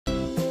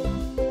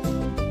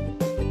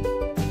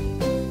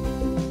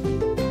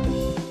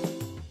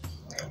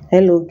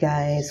Hello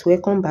guys,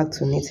 welcome back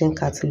to Knitting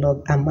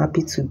Catalog. I'm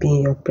happy to be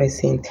in your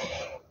presence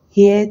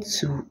here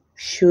to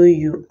show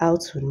you how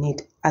to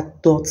knit a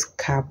dot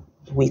cap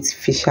with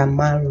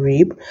Fisherman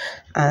rib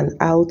and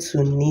how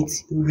to knit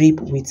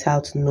rib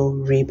without no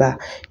ribber.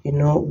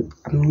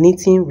 I'm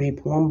knitting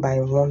rib one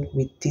by one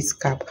with this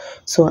cap.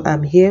 So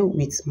I'm here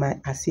with my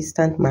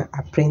assistant, my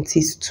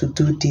apprentice, to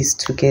do this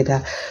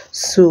together.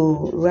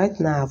 So right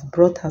now I've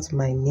brought out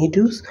my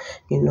needles,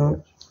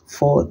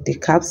 for the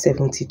cap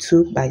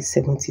 72 by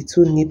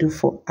 72 needle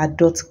for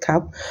adult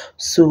cap.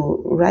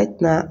 So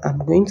right now I'm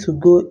going to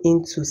go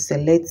into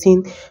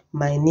selecting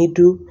my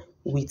needle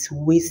with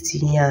waist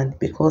yarn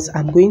because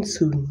I'm going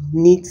to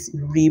knit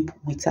rib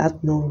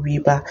without no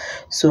ribber.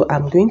 So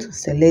I'm going to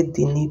select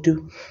the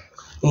needle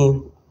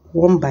in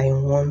one by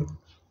one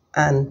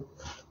and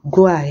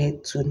go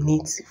ahead to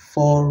knit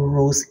 4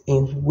 rows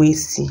in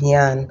waist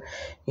yarn.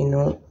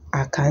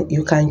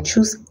 You can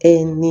choose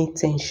any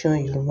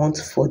tension you want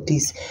for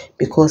this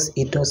because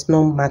it does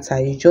not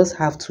matter. You just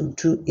have to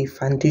do a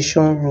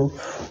foundation row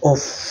of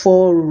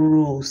 4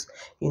 rows,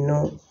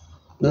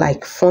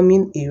 like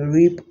forming a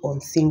rib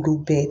on single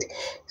bed.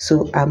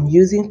 So I'm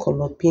using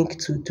color pink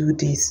to do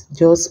this.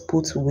 Just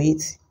put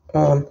weight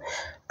on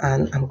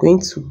and I'm going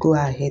to go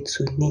ahead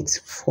to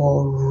knit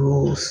 4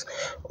 rows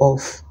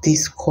of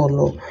this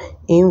color,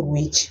 in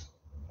which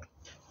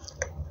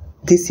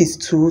this is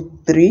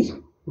 3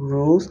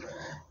 rows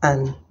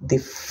and the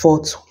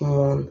 4th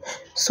one.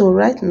 So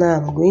right now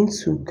I'm going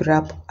to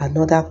grab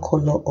another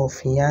color of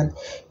yarn.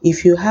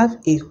 If you have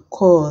a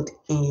cord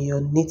in your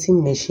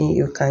knitting machine,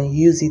 you can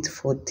use it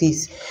for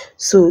this.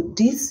 So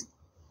this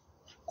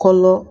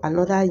color,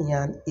 another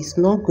yarn, is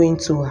not going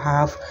to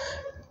have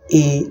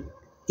a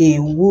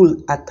wool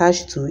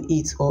attached to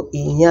it or a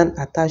yarn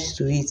attached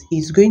to it.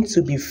 It's going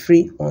to be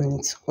free on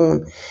its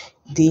own.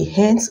 The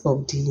ends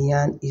of the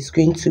yarn is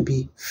going to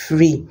be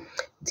free.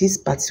 This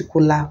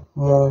particular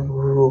one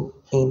row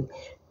in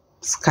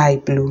sky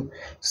blue.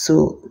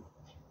 So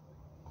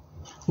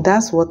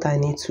that's what I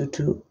need to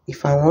do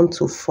if I want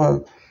to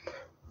form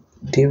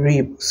the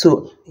rib.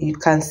 So you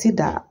can see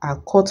that I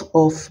cut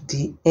off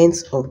the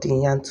ends of the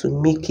yarn to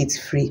make it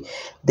free,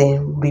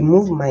 then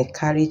remove my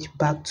carriage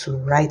back to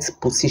right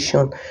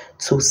position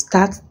to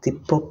start the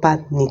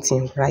proper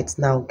knitting right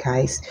now,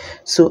 guys.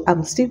 So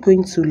I'm still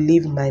going to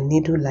leave my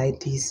needle like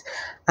this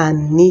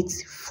and knit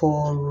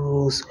 4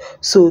 rows.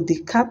 So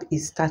the cap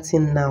is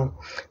starting now,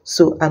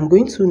 so I'm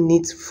going to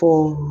knit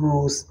 4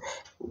 rows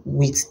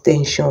with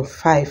tension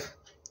 5.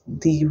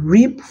 The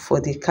rib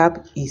for the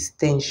cap is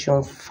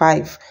tension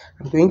 5.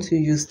 I'm going to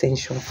use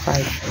tension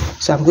 5.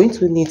 So I'm going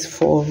to knit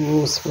 4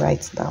 rows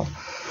right now.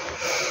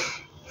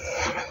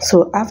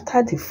 So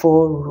after the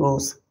 4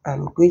 rows,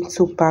 I'm going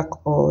to pack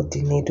all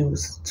the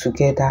needles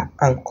together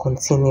and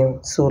continue.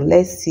 So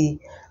let's see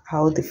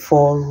how the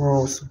 4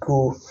 rows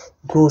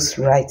goes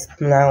right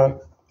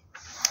now.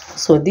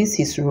 So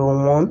this is row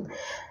 1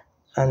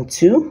 and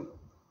 2,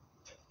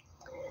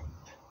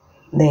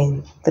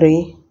 then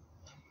 3,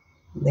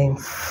 then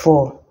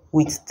 4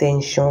 with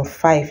tension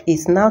 5.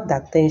 It's now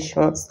that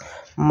tensions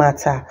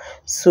matter.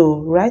 So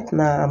right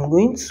now I'm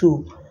going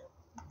to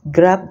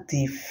grab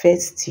the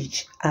first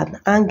stitch and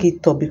hang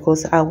it up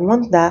because I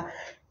want that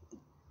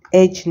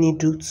edge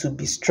needle to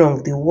be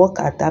strong, the work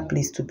at that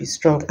place to be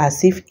strong,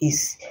 as if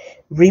it's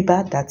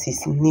ribber that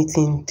is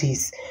knitting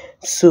this.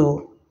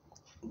 So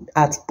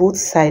at both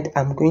sides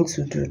I'm going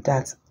to do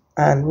that.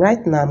 And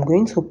right now I'm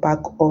going to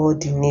pack all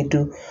the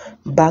needle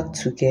back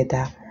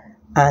together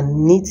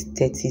and knit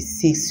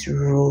 36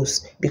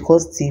 rows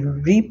because the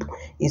rib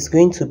is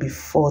going to be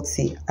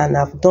 40 and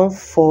I've done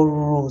 4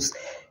 rows,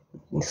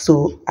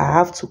 so I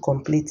have to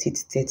complete it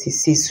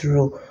 36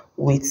 row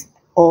with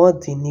all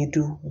the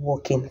needle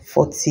working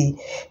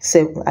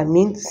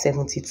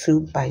 72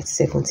 by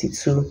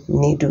 72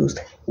 needles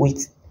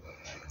with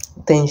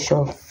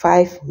tension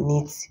 5,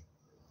 knit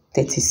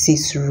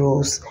 36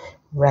 rows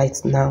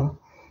right now.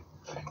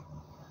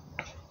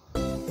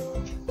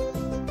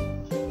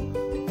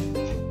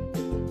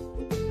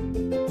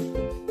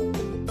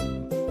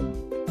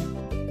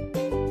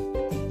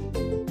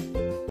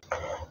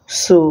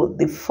 So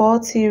the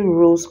 40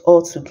 rows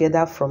all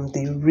together from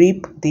the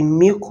rib, the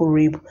milk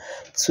rib,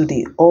 to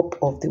the up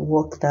of the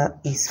work now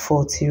is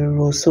 40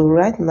 rows. So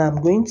right now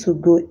I'm going to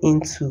go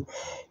into,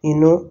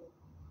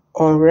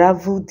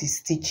 unravel the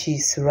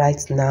stitches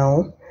right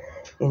now,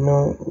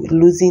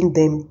 losing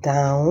them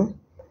down,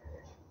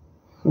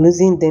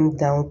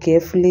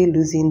 carefully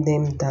losing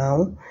them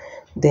down.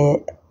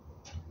 Then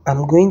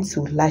I'm going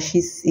to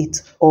lashes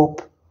it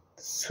up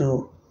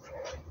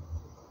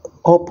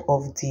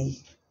of the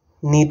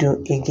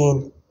needle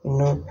again,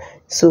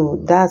 so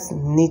that's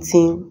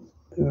knitting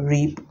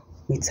rib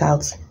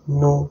without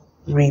no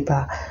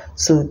ribber.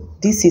 So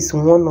this is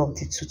one of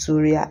the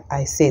tutorial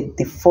I said.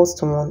 The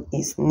first one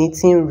is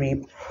knitting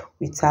rib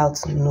without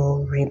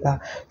no ribber.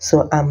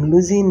 So I'm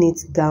losing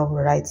it down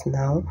right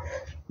now,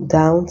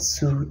 down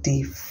to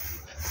the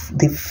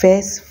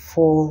first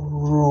 4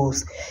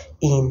 rows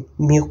in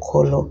milk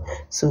color.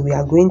 So we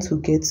are going to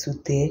get to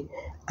there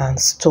and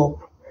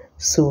stop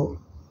So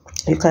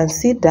you can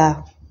see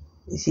that,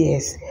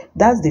 yes,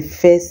 that's the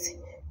first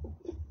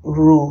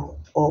row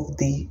of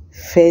the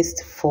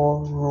first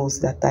 4 rows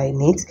that I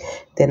need.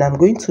 Then I'm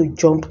going to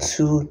jump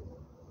to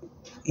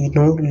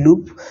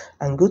loop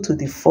and go to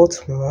the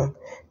 4th one.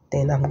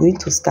 Then I'm going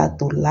to start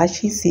to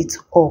lashes it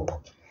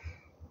up,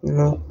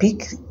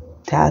 pick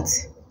that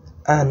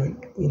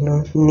and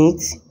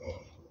knit,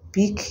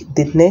 pick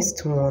the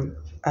next one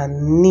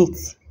and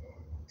knit.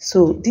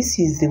 So this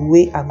is the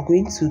way I'm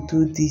going to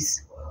do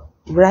this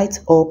right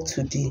up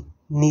to the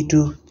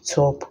needle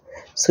top.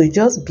 So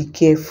just be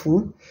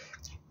careful,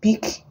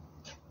 pick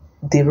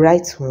the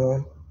right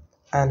one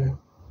and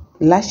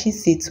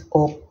lashes it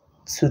up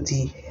to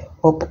the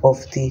up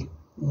of the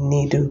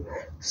needle.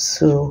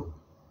 So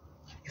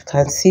you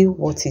can see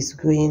what is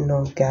going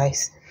on,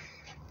 guys.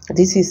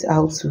 This is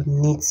how to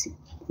knit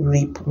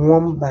rib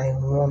one by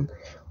one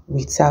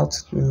without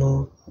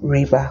no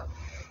ribber.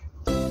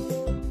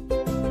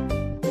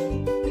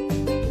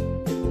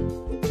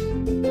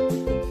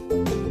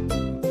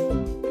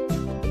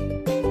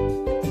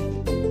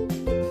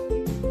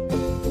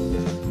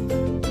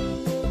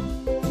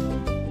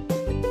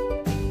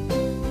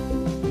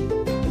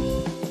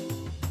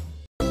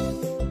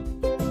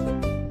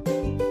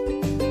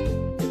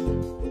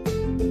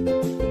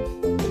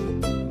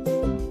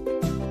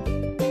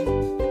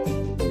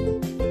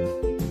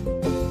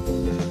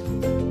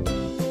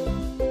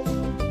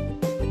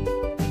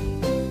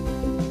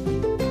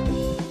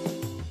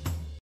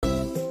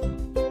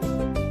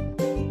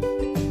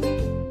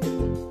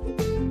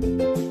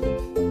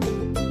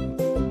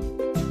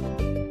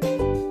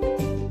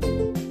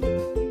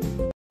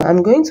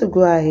 I'm going to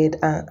go ahead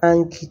and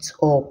hang it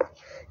up.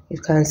 You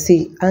can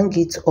see, hang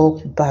it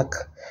up back.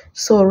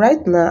 So right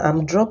now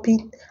I'm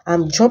jumping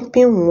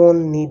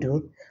one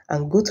needle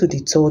and go to the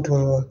 3rd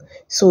one.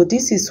 So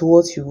this is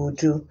what you will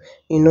do.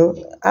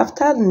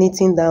 After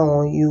knitting that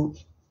one, you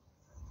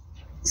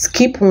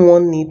skip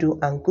one needle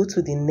and go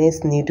to the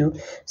next needle.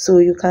 So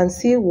you can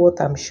see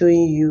what I'm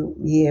showing you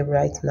here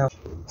right now.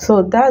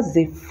 So that's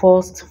the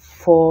first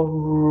 4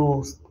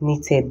 rows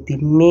knitted, the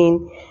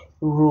main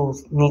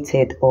rows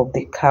knitted of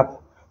the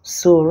cap.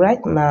 So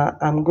right now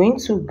I'm going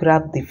to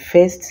grab the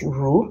first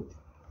row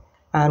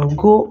and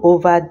go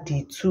over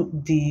the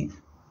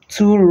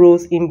two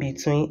rows in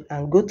between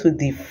and go to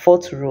the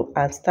 4th row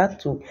and start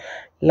to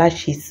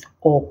lash it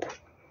up,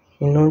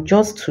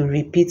 just to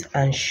repeat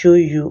and show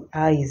you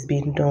how it's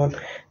being done.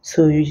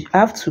 So you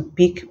have to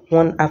pick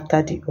one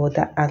after the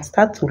other and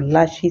start to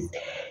lash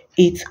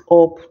it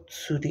up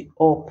to the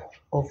up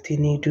of the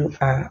needle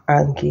and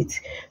hang it.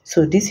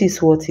 So this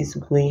is what is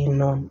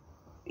going on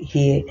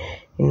here,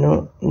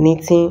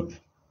 knitting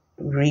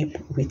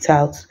rib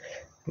without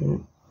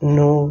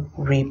no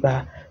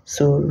ribber.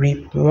 So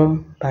rib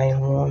one by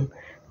one.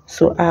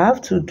 So I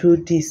have to do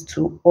this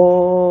to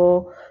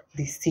all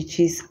the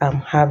stitches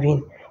I'm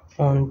having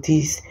on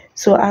this.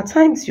 So at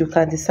times you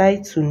can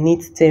decide to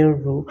knit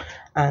 10 row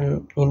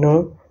and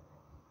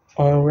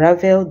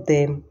unravel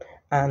them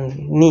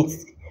and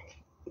knit,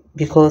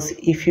 because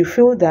if you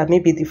feel that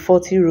maybe the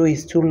 40 row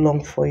is too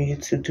long for you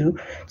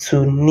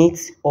to knit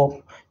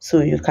up, so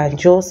you can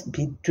just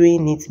be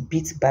doing it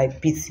bit by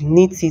bit,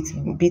 knit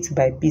it bit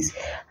by bit.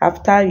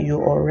 After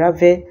you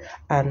unravel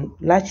and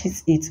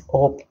lashes it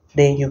up,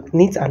 then you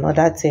knit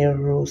another 10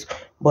 rows.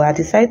 But I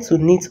decided to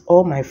knit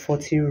all my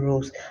 40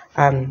 rows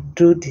and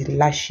do the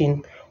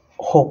lashing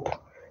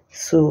up.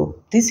 So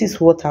this is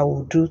what I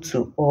will do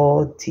to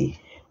all the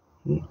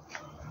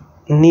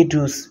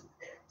needles.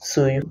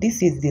 So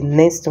this is the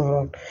next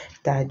one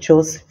that I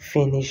just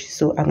finished.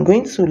 So I'm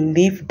going to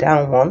leave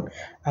that one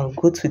and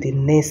go to the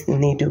next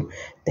needle.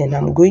 Then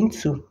I'm going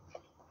to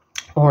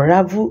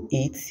unravel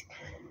it.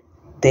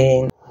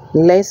 Then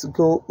let's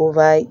go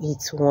over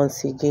it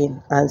once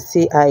again and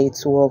see how it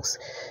works.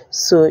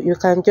 So you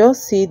can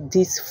just see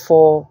these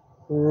 4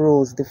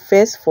 rows, the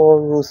first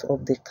 4 rows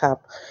of the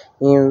cap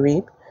in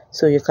rib.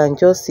 So you can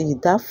just see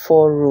that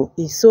 4 row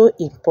is so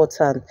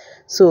important.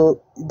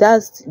 So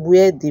that's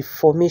where the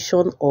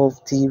formation of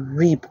the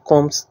rib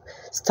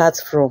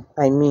starts from,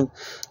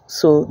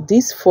 so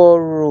these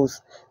 4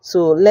 rows.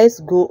 So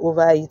let's go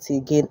over it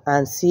again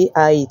and see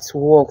how it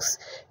works,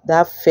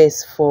 that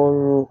first 4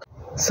 row.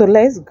 So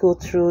let's go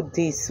through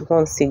this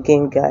once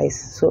again,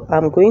 guys. So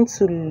I'm going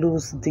to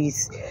lose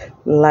this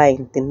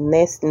line, the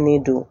next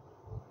needle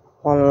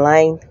on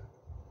line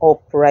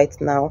up right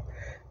now,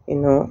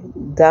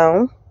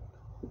 down.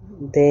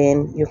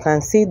 Then you can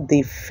see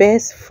the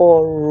first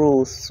 4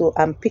 rows. So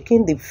I'm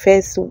picking the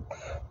first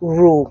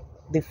row,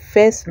 the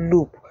first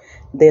loop.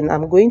 Then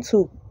I'm going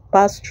to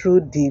pass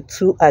through the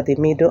 2 at the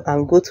middle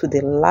and go to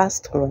the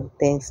last one,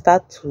 then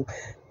start to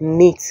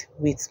knit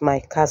with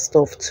my cast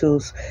off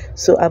tools.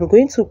 So I'm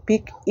going to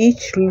pick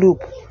each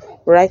loop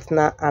right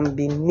now and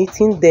be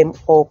knitting them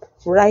up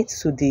right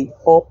to the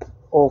up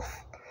of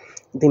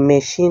the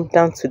machine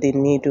down to the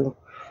needle.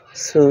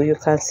 So you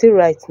can see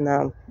right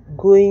now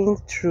going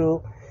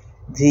through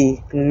the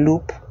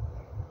loop,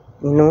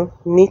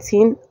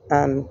 knitting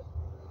and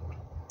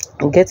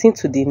getting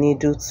to the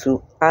needle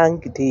to hang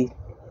the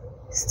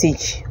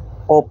stitch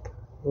up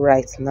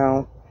right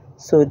now.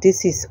 So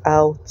this is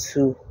how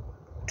to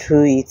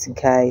do it,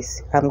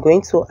 guys. I'm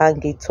going to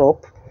hang it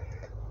up,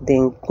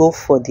 then go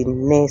for the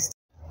next.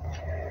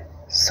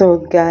 So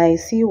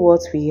guys, see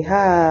what we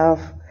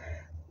have.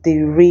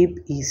 The rib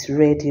is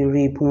ready.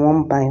 Rib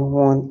one by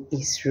one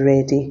is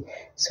ready.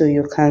 So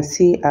you can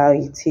see how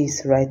it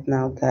is right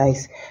now,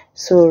 guys.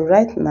 So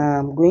right now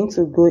I'm going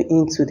to go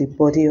into the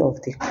body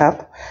of the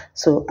cap.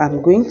 So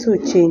I'm going to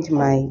change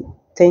my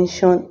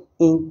tension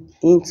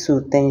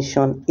into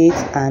tension 8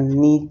 and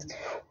knit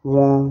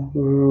 1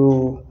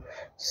 row.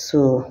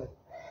 So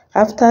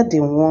after the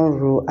 1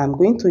 row, I'm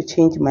going to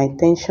change my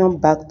tension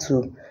back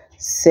to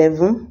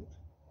 7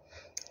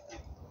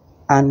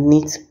 and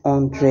knit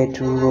 100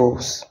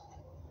 rows.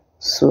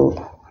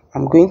 So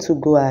I'm going to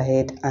go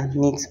ahead and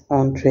knit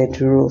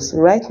 100 rows.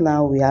 Right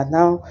now we are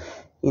now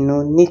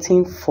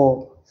knitting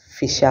for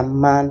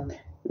fisherman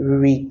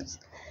ribs.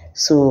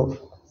 So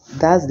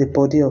that's the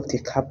body of the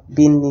cap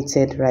being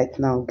knitted right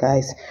now,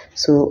 guys.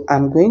 So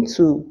I'm going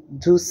to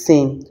do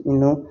same,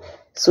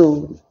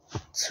 so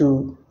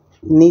to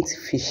knit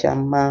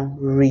fisherman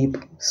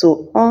rib.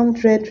 So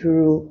 100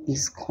 row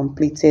is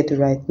completed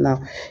right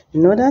now.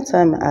 That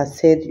time I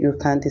said you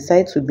can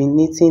decide to be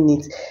knitting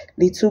it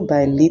little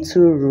by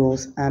little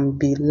rows and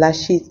be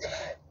lashing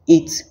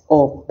it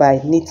up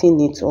by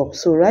knitting it up.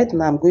 So right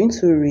now I'm going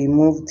to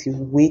remove the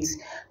weight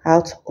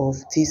out of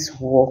this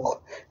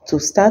work to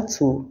start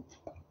to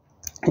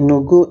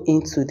go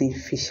into the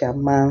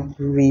fisherman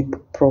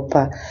rib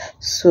proper.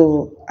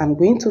 So I'm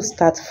going to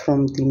start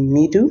from the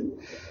middle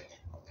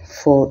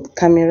for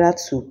camera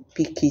to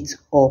pick it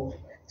up.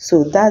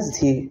 So that's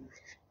the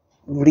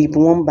rib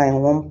one by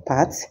one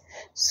part.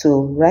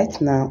 So right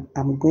now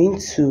I'm going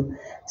to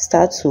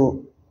start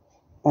to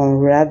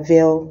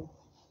unravel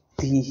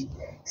the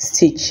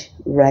stitch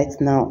right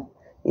now.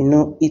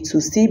 It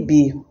will still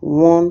be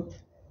one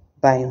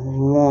by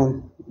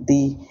one.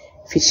 The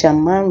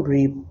fisherman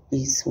rib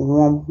is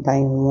one by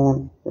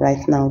one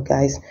right now,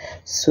 guys.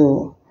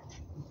 So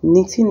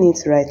knitting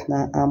it right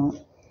now, I'm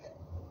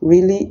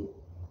really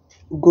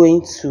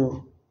going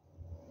to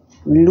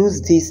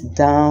lose this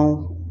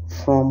down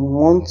from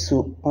 1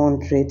 to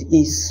 100.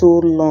 It's so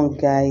long,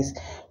 guys,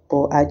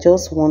 but I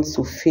just want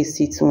to face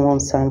it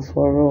once and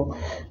for all.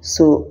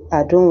 So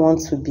I don't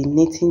want to be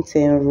knitting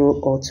 10 rows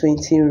or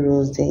 20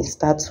 rows then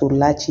start to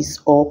latch it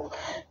up,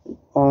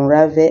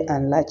 unravel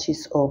and latch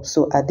it up.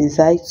 So I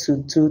decide to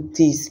do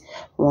this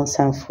once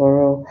and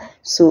for all.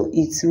 So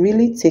it's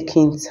really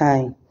taking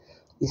time.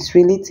 It's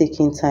really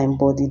taking time,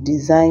 but the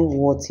design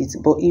worth it.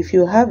 But if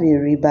you have a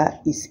ribber,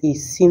 it's a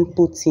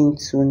simple thing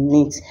to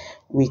knit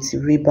with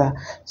ribber.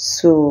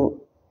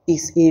 So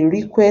it's a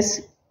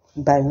request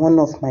by one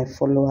of my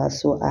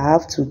followers, so I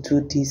have to do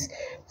this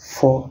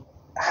for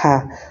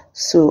her.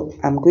 So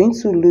I'm going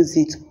to lose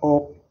it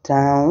up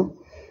down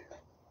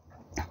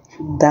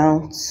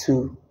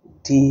to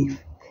the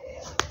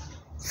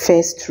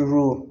first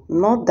row,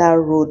 not that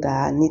row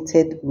that I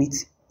knitted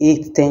with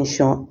 8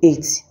 tension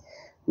 8,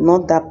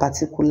 not that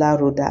particular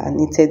row that I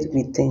knitted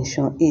with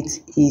tension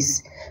 8,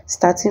 is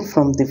starting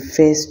from the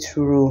first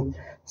row.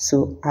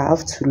 So I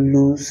have to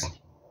lose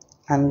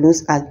and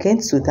lose again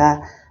to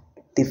that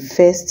the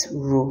first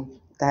row,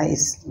 that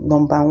is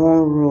number 1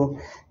 row.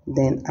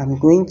 Then I'm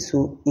going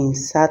to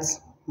insert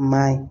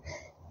my,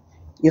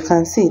 you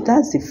can see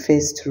that's the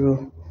first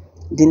row.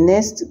 The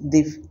next,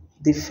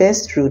 the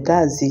first row,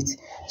 that's it.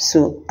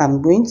 So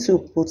I'm going to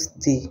put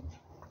the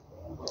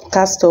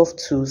cast off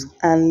tools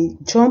and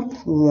jump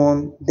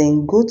 1,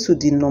 then go to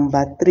the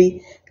number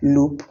 3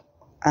 loop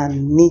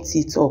and knit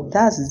it up.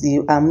 That's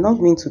the, I'm not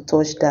going to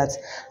touch that.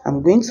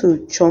 I'm going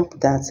to jump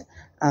that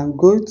and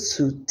go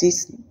to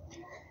this.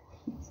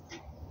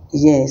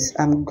 Yes,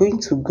 I'm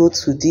going to go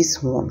to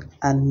this one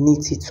and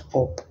knit it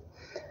up.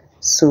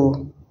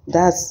 So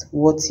that's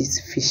what is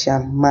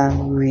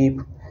fisherman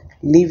rib.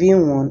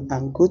 Leaving one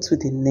and go to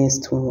the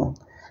next one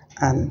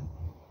and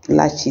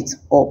latch it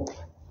up.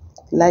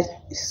 Like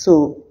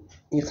so,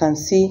 you can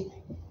see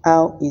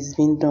how it's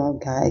been done,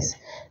 guys.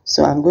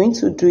 So I'm going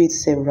to do it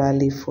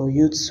severally for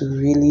you to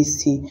really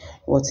see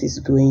what is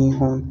going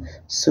on.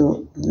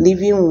 So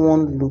leaving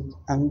one loop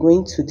and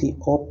going to the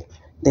up,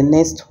 the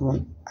next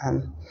one,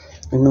 and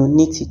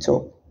knit it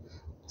up.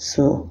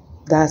 So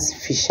that's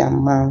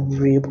fisherman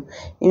rib.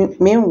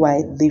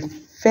 Meanwhile, the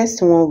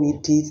first one we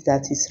did,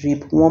 that is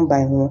rib one by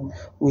one,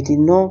 we did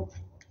not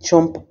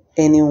jump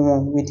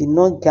anyone, we did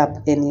not gap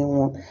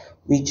anyone,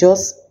 we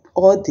just,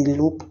 all the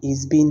loop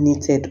is being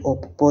knitted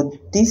up.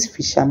 But this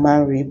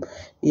fisherman rib,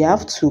 you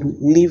have to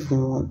leave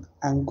one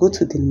and go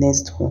to the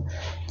next one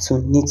to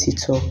knit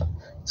it up.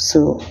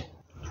 So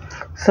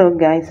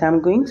guys,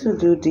 I'm going to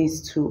do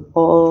this to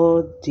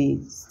all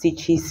the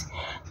stitches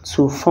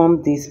to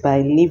form this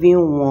by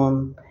leaving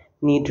one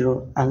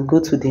needle and go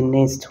to the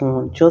next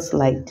one, just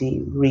like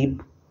the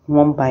rib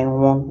one by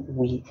one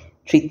we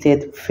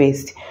treated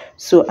first.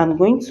 So I'm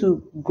going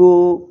to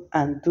go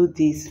and do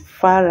this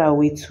far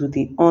away to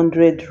the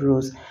 100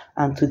 rows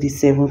and to the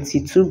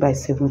 72 by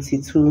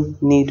 72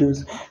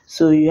 needles.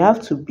 So you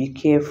have to be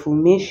careful,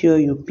 make sure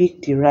you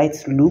pick the right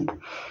loop,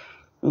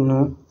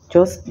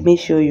 just make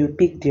sure you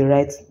pick the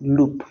right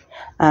loop.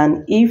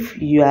 And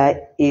if you are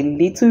a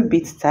little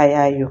bit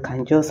tired, you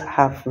can just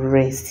have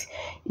rest.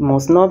 It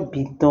must not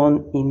be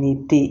done in a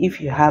day. If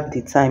you have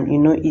the time,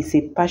 it's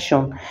a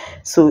passion,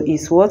 so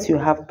it's what you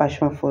have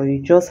passion for. You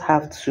just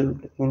have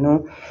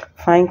to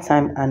find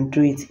time and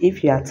do it.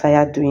 If you are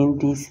tired doing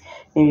this,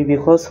 maybe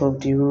because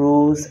of the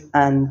rows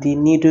and the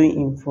needle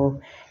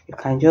involved, you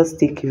can just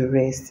take a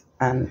rest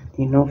and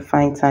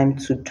find time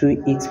to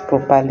do it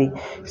properly.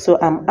 So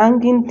I'm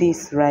hanging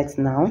this right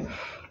now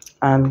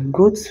and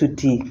go to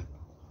the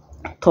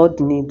third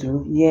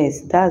needle.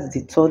 Yes, that's the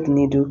third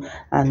needle,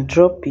 and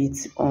drop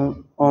it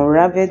on,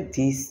 unravel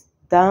this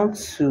down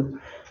to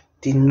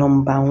the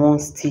number one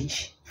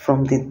stitch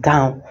from the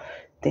down.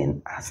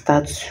 Then I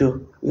start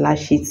to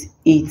lash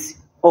it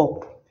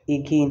up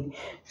again.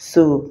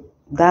 So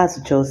that's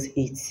just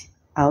it,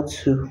 how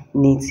to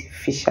knit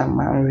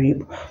fisherman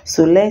rib.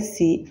 So let's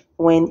see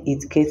when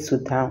it gets to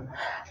down,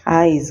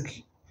 how is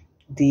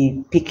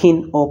the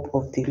picking up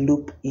of the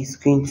loop is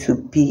going to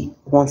be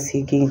once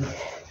again.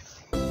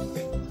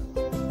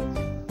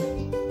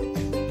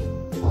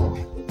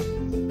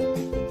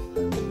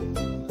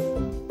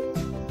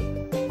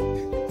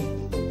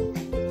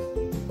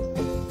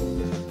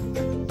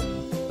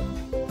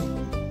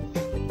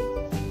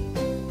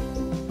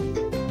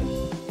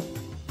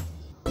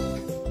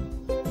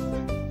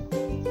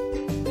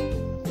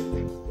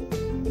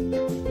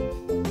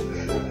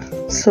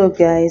 So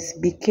guys,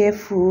 be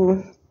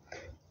careful,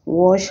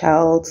 watch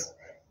out.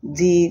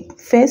 The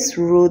first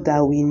row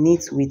that we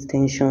knit with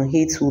tension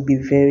 8 will be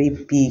very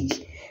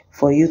big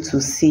for you to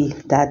see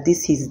that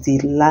this is the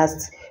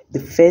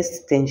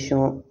first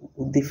tension,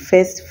 the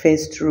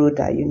first row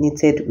that you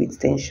knitted with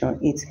tension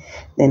 8,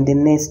 then the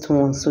next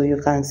one. So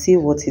you can see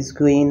what is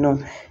going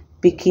on,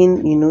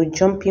 picking,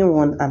 jumping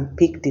one and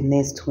pick the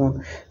next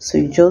one. So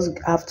you just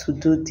have to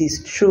do this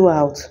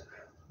throughout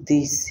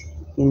this,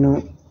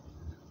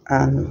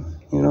 and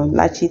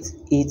latch it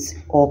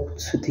up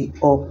to the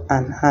up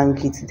and hang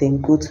it,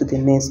 then go to the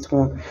next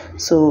one.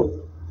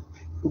 So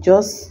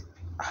just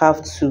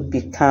have to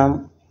be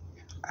calm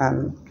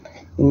and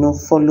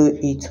follow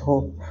it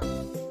up.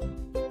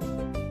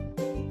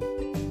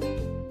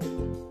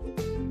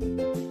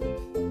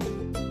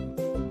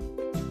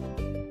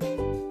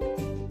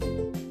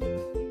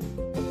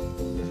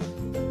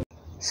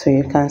 So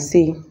you can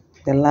see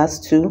the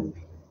last two,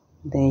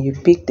 then you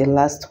pick the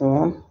last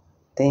one,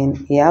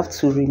 then you have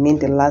to remain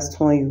the last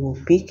one you will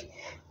pick,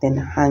 then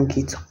hang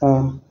it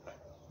on.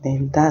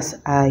 Then that's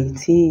how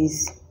it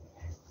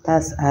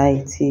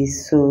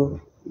is. So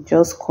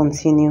just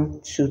continue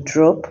to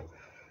drop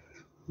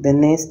the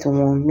next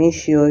one. Make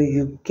sure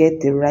you get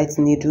the right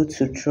needle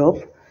to drop,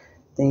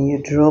 then you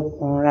drop,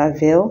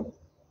 unravel,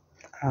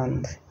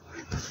 and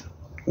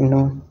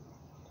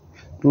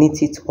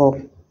knit it up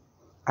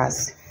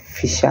as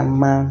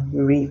fisherman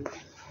rib.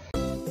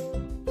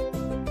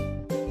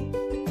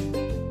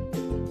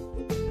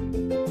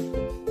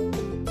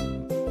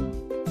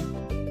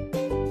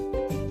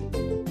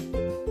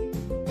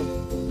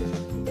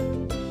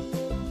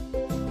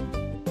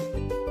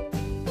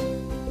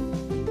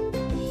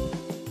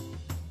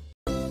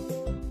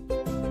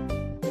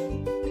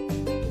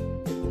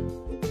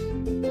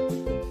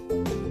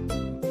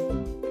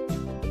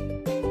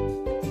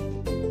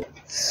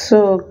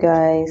 So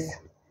guys,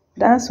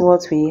 that's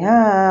what we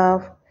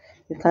have.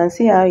 You can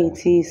see how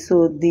it is.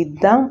 So the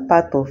down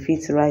part of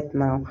it right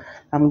now,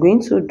 I'm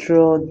going to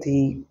draw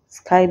the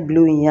sky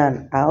blue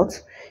yarn out,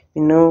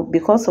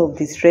 because of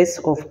the stress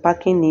of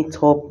packing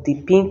it up.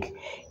 The pink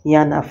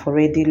yarn have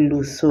already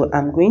loose, so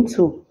I'm going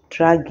to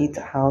drag it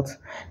out.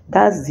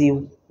 That's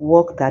the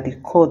work that the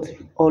cord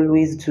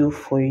always do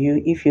for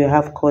you if you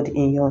have cord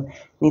in your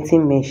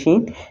knitting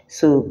machine.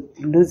 So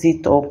lose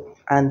it up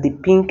and the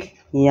pink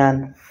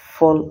yarn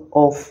fall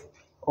off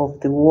of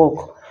the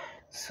work.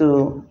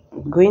 So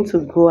I'm going to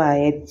go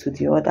ahead to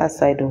the other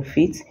side of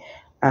it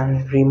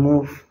and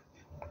remove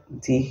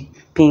the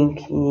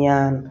pink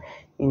yarn.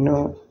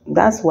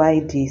 That's why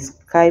the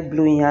sky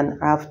blue yarn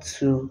have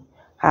to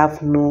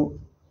have no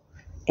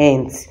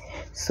ends,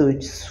 so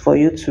it's for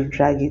you to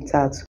drag it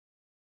out.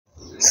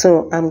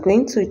 So I'm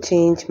going to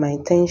change my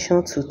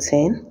tension to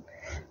 10,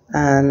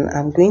 and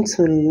I'm going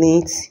to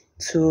knit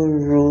 2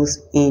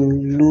 rows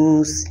in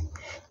loose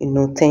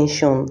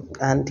tension,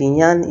 and the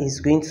yarn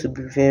is going to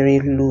be very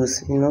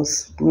loose.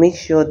 Make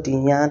sure the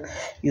yarn,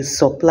 you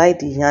supply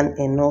the yarn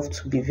enough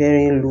to be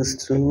very loose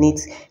to knit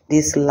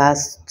these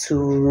last 2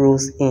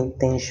 rows in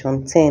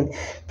tension 10,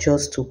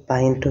 just to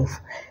bind off.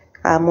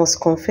 I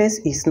must confess,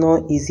 it's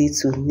not easy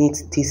to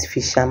knit this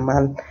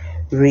fisherman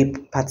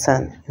rib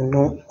pattern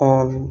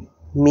on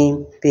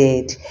main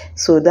bed.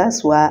 So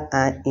that's why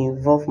I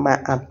involve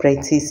my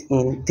apprentice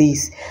in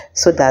this,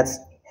 so that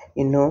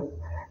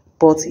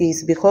but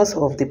it's because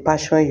of the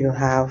passion you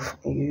have.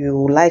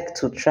 You like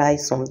to try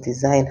some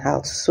design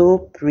out.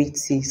 So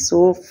pretty,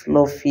 so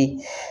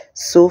fluffy,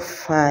 so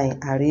fine.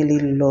 I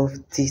really love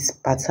this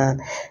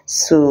pattern,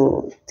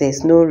 so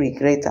there's no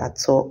regret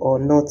at all or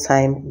no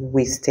time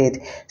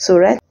wasted.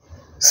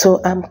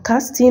 So I'm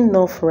casting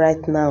off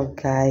right now,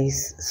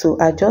 guys. So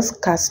I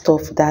just cast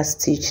off that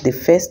stitch, the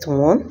first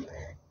one.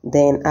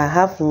 Then I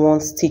have one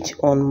stitch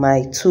on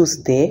my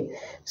tools there.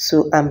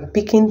 So I'm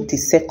picking the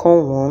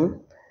second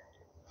one.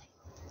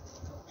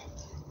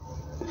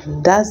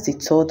 That's the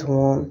third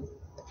one,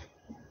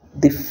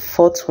 the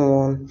fourth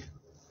one,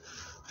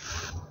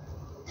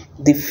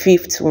 the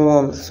fifth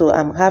one. So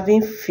I'm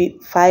having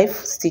 5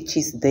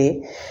 stitches there.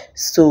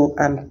 So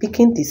I'm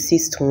picking the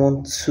sixth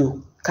one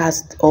to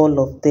cast all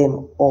of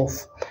them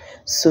off.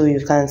 So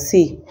you can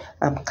see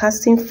I'm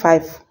casting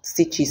 5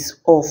 stitches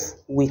off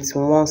with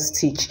 1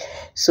 stitch.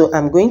 So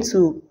I'm going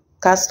to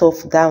cast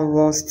off that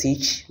 1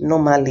 stitch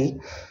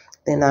normally.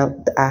 Then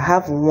I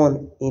have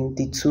one in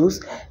the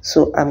tools,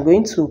 so I'm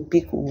going to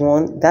pick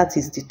one, that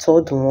is the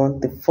third one,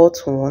 the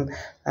fourth one,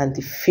 and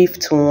the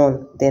fifth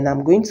one. Then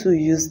I'm going to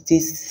use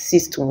this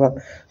sixth one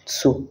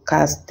to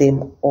cast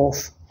them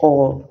off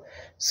all.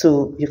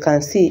 So you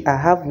can see I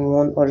have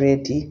one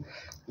already.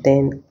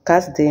 Then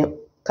cast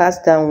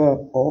that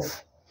one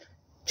off,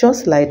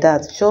 just like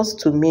that, just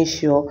to make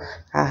sure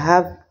I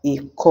have a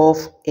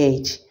curved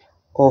edge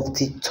of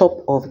the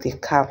top of the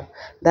cap.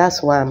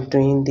 That's why I'm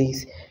doing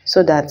this,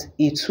 so that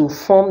it will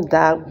form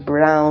that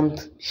brown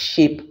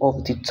shape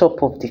of the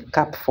top of the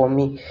cap for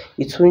me.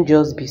 It won't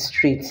just be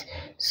straight.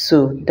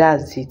 So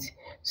that's it.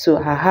 So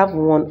I have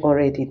one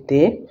already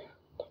there.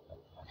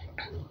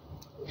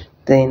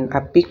 Then I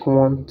pick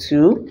 1,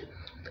 2,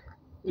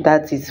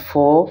 that is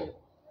 4,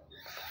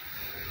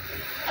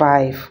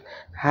 5.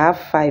 I have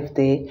 5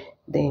 there.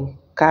 Then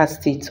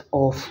cast it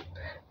off.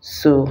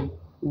 So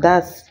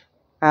that's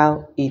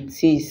how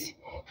it is.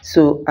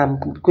 So I'm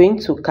going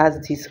to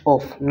cast this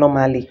off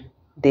normally.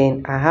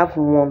 Then I have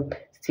 1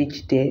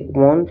 stitch there,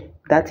 1,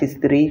 that is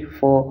 3,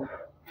 4,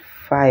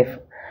 5.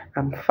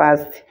 I'm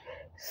fast.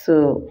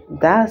 So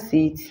that's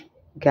it,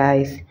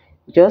 guys.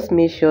 Just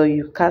make sure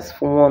you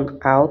cast one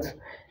out,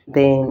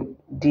 then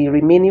the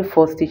remaining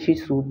 4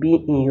 stitches will be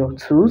in your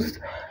tools,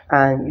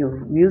 and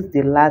you use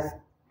the last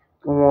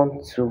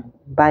one to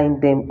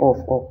bind them off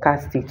or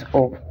cast it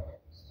off.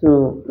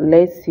 So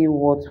let's see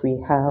what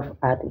we have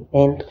at the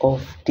end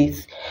of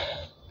this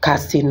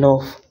casting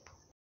off.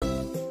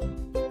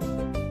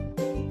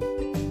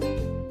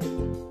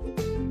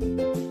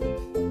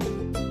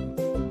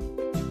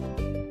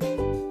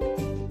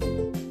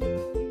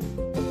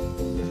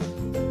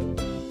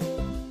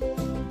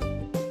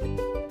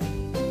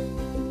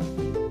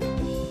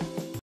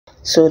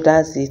 So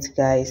that's it,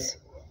 guys.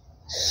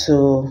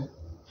 So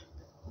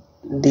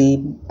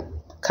the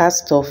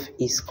cast off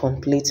is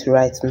complete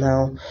right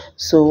now.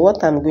 So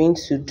what I'm going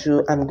to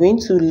do, I'm going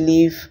to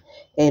leave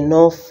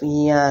enough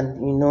yarn.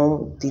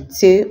 The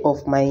tail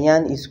of my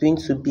yarn is going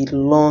to be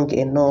long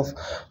enough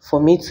for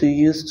me to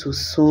use to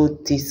sew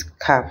this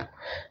cap.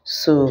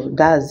 So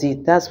that's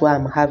it. That's why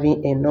I'm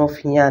having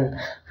enough yarn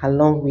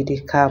along with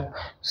the cap.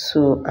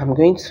 So I'm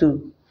going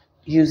to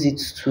use it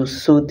to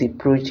sew the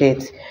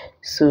project.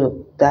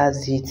 So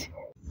that's it.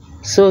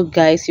 So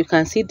guys, you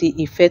can see the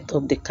effect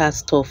of the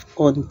cast off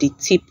on the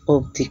tip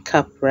of the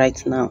cap right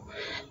now.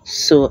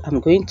 So I'm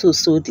going to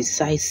sew the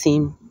side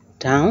seam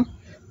down,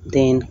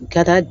 then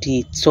gather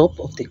the top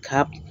of the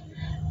cap,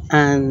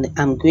 and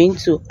I'm going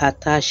to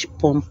attach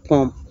pom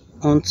pom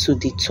onto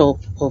the top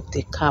of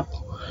the cap.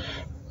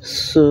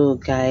 So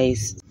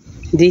guys,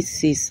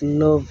 this is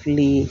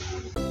lovely.